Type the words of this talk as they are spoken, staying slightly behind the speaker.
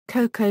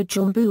Coco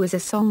Jamboo is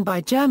a song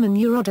by German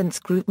Eurodance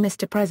group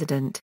Mr.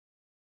 President.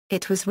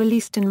 It was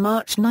released in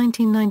March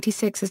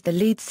 1996 as the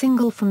lead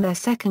single from their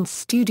second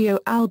studio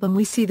album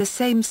We See the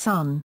Same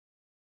Sun.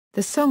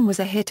 The song was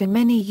a hit in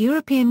many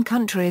European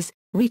countries,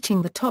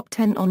 reaching the top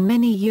 10 on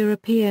many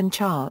European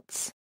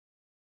charts.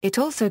 It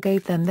also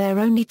gave them their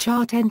only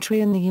chart entry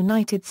in the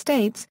United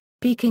States,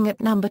 peaking at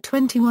number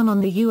 21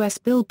 on the US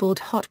Billboard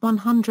Hot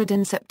 100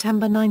 in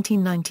September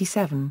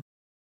 1997.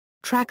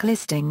 Track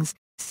listings: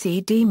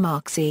 CD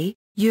Maxi,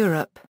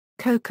 Europe,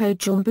 Coco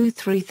Jamboo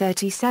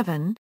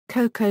 337,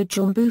 Coco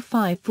Jamboo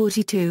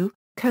 542,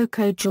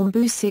 Coco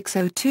Jamboo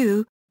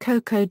 602,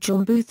 Coco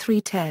Jamboo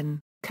 310,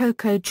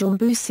 Coco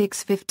Jamboo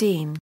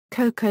 615,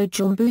 Coco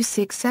Jamboo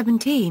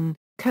 617,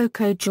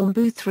 Coco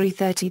Jamboo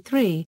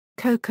 333,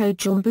 Coco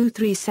Jamboo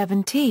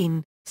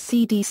 317,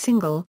 CD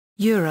single,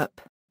 Europe,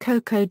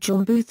 Coco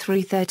Jamboo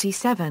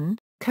 337,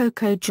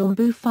 Coco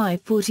Jamboo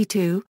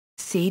 542,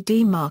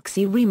 CD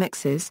Maxi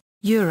remixes,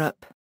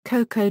 Europe,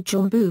 Coco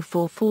Jamboo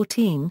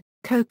 414,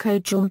 Coco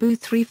Jamboo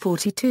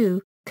 342,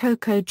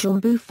 Coco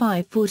Jamboo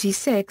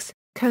 546,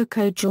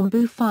 Coco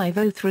Jamboo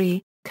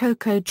 503,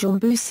 Coco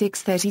Jamboo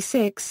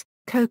 636,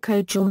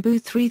 Coco Jamboo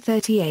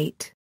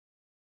 338.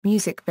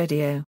 Music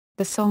video: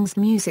 the song's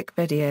music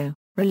video,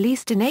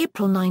 released in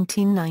April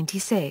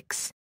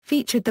 1996,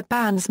 featured the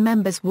band's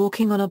members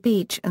walking on a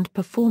beach and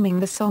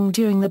performing the song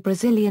during the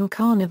Brazilian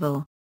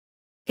Carnival.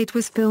 It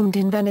was filmed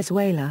in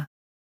Venezuela.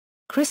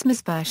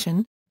 Christmas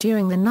version: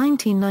 during the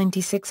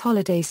 1996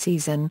 holiday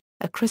season,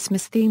 a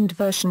Christmas-themed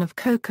version of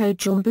Coco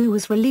Jamboo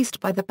was released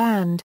by the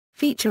band,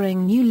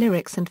 featuring new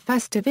lyrics and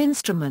festive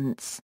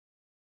instruments.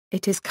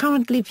 It is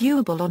currently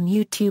viewable on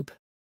YouTube.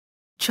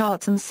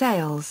 Charts and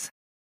sales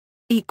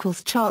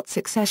 = chart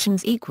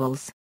successions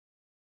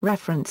 =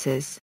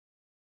 References.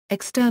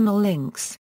 External links.